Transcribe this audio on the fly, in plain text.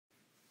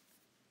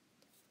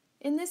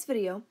In this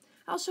video,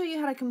 I'll show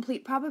you how to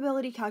complete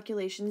probability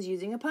calculations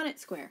using a Punnett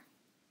square.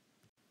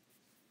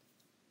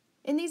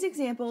 In these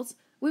examples,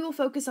 we will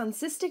focus on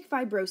cystic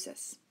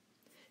fibrosis.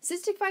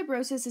 Cystic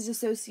fibrosis is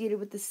associated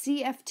with the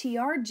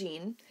CFTR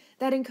gene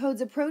that encodes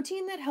a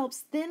protein that helps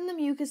thin the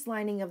mucus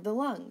lining of the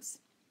lungs.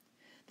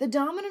 The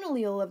dominant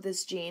allele of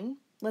this gene,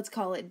 let's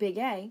call it big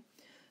A,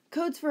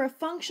 codes for a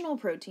functional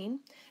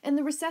protein, and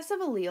the recessive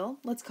allele,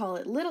 let's call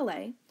it little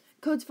a,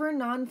 codes for a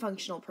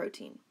non-functional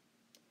protein.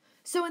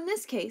 So in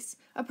this case,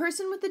 a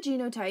person with the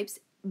genotypes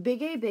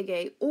big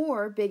A,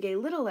 or big A,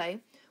 little a,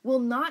 will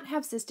not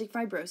have cystic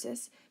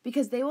fibrosis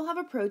because they will have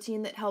a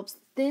protein that helps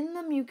thin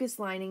the mucus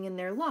lining in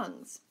their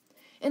lungs.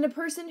 And a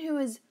person who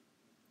is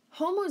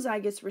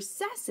homozygous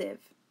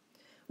recessive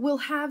will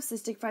have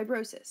cystic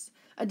fibrosis,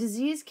 a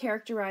disease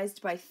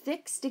characterized by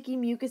thick, sticky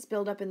mucus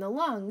buildup in the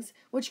lungs,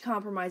 which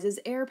compromises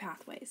air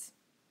pathways.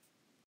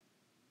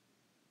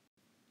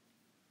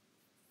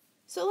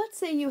 So let's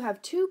say you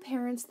have two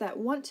parents that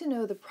want to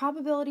know the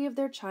probability of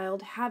their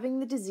child having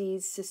the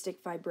disease cystic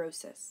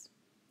fibrosis.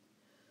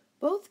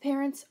 Both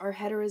parents are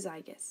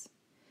heterozygous,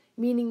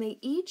 meaning they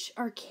each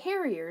are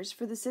carriers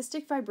for the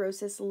cystic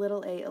fibrosis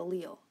little a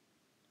allele.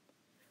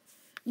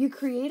 You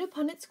create a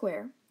Punnett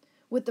square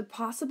with the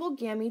possible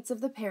gametes of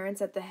the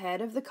parents at the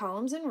head of the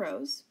columns and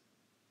rows.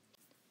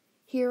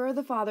 Here are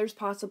the father's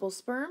possible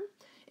sperm,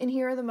 and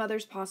here are the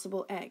mother's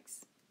possible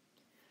eggs.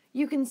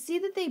 You can see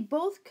that they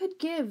both could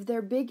give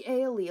their big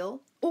A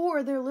allele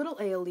or their little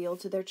a allele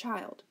to their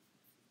child.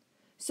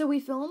 So we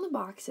fill in the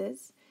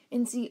boxes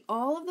and see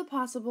all of the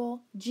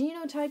possible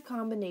genotype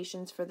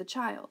combinations for the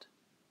child.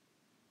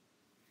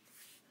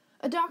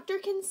 A doctor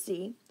can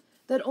see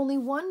that only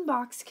one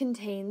box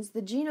contains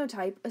the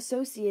genotype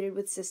associated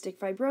with cystic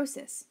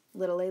fibrosis,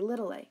 little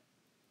a.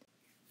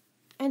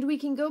 And we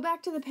can go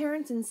back to the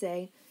parents and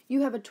say,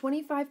 you have a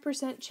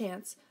 25%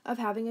 chance of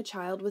having a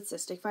child with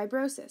cystic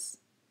fibrosis.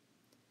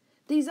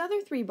 These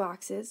other three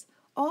boxes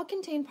all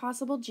contain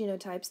possible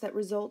genotypes that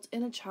result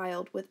in a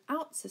child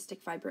without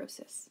cystic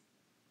fibrosis.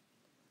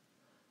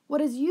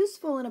 What is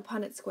useful in a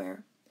Punnett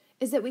square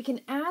is that we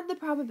can add the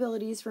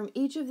probabilities from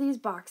each of these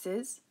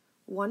boxes,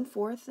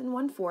 1/4 and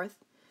 1/4,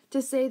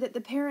 to say that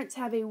the parents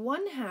have a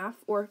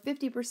 1/2 or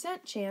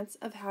 50% chance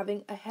of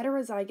having a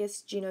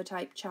heterozygous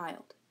genotype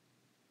child.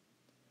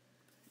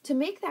 To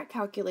make that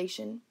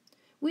calculation,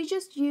 we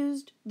just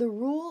used the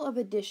rule of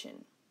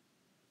addition.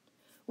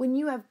 When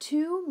you have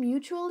two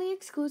mutually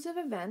exclusive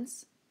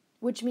events,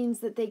 which means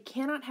that they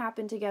cannot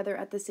happen together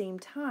at the same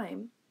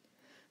time,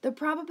 the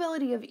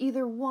probability of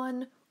either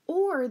one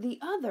or the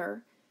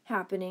other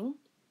happening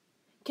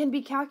can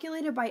be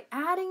calculated by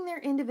adding their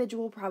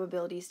individual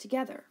probabilities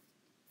together.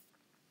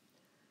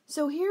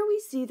 So here we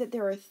see that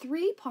there are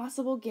three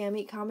possible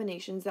gamete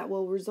combinations that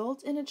will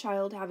result in a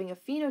child having a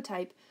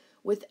phenotype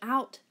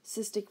without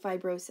cystic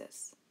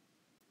fibrosis.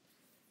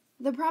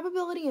 The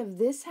probability of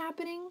this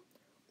happening,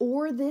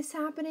 or this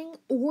happening,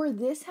 or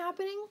this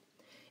happening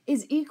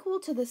is equal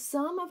to the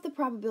sum of the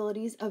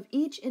probabilities of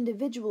each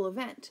individual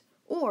event,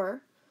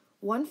 or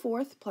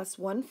 1/4 plus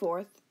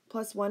 1/4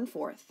 plus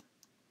 1/4.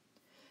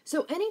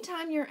 So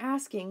anytime you're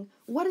asking,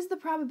 what is the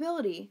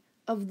probability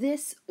of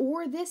this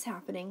or this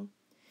happening,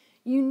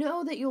 you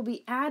know that you'll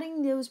be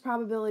adding those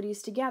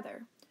probabilities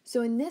together.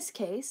 So in this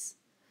case,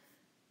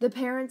 the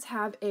parents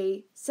have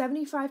a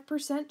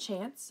 75%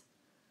 chance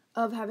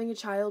of having a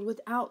child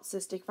without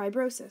cystic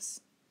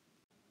fibrosis.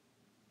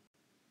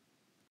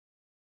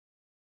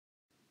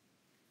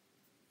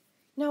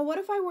 Now, what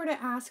if I were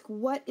to ask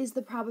what is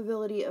the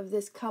probability of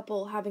this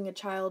couple having a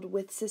child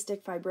with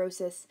cystic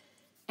fibrosis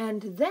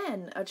and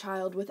then a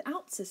child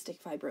without cystic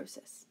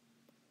fibrosis?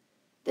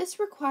 This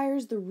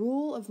requires the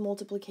rule of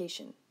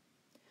multiplication,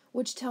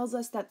 which tells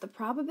us that the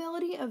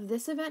probability of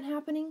this event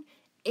happening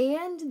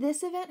and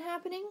this event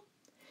happening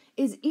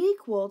is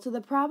equal to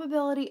the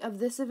probability of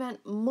this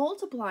event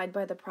multiplied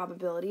by the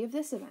probability of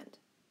this event.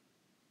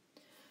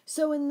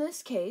 So in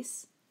this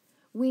case,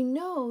 we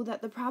know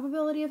that the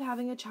probability of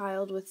having a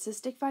child with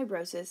cystic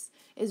fibrosis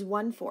is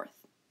 1/4,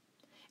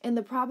 and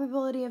the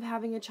probability of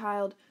having a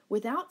child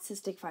without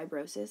cystic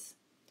fibrosis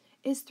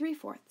is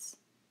 3/4.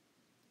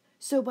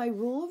 So by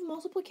rule of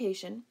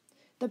multiplication,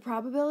 the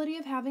probability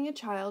of having a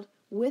child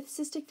with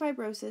cystic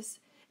fibrosis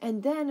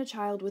and then a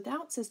child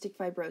without cystic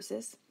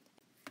fibrosis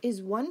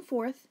is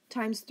 1/4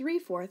 times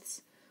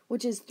 3/4,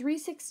 which is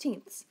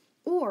 3/16,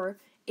 or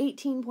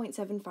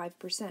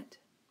 18.75%.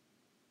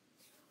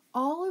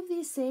 All of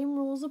these same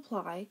rules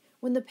apply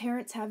when the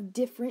parents have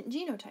different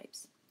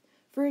genotypes.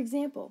 For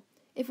example,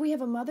 if we have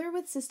a mother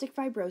with cystic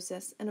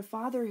fibrosis and a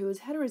father who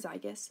is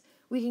heterozygous,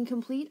 we can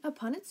complete a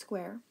Punnett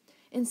square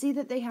and see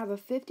that they have a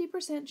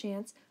 50%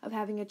 chance of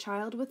having a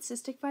child with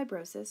cystic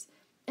fibrosis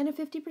and a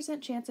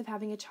 50% chance of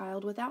having a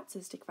child without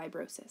cystic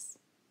fibrosis.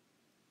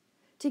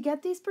 To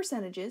get these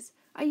percentages,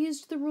 I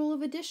used the rule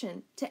of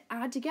addition to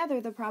add together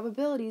the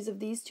probabilities of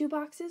these two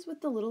boxes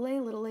with the little a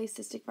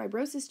cystic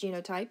fibrosis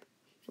genotype,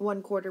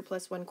 1/4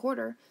 plus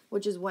 1/4,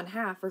 which is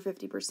 1/2 or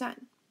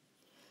 50%.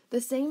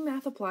 The same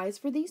math applies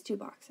for these two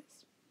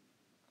boxes.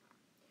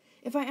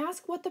 If I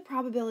ask what the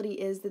probability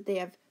is that they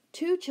have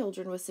 2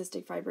 children with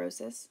cystic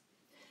fibrosis,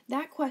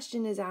 that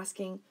question is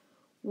asking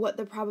what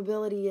the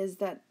probability is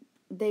that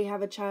they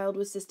have a child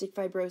with cystic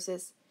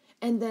fibrosis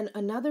and then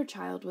another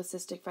child with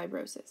cystic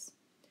fibrosis.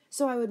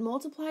 So I would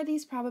multiply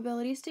these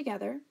probabilities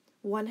together,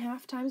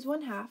 1/2 times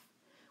 1/2,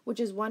 which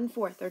is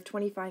 1/4 or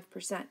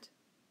 25%.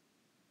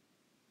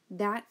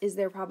 That is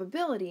their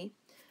probability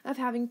of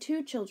having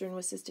 2 children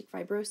with cystic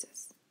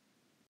fibrosis.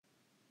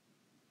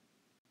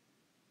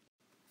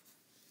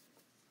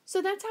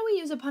 So that's how we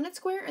use a Punnett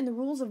square and the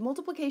rules of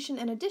multiplication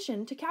and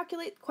addition to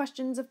calculate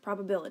questions of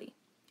probability.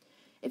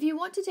 If you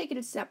want to take it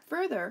a step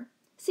further,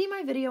 see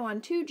my video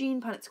on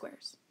 2-gene Punnett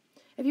squares.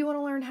 If you want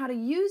to learn how to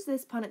use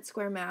this Punnett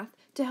square math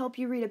to help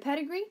you read a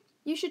pedigree,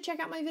 you should check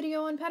out my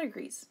video on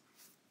pedigrees.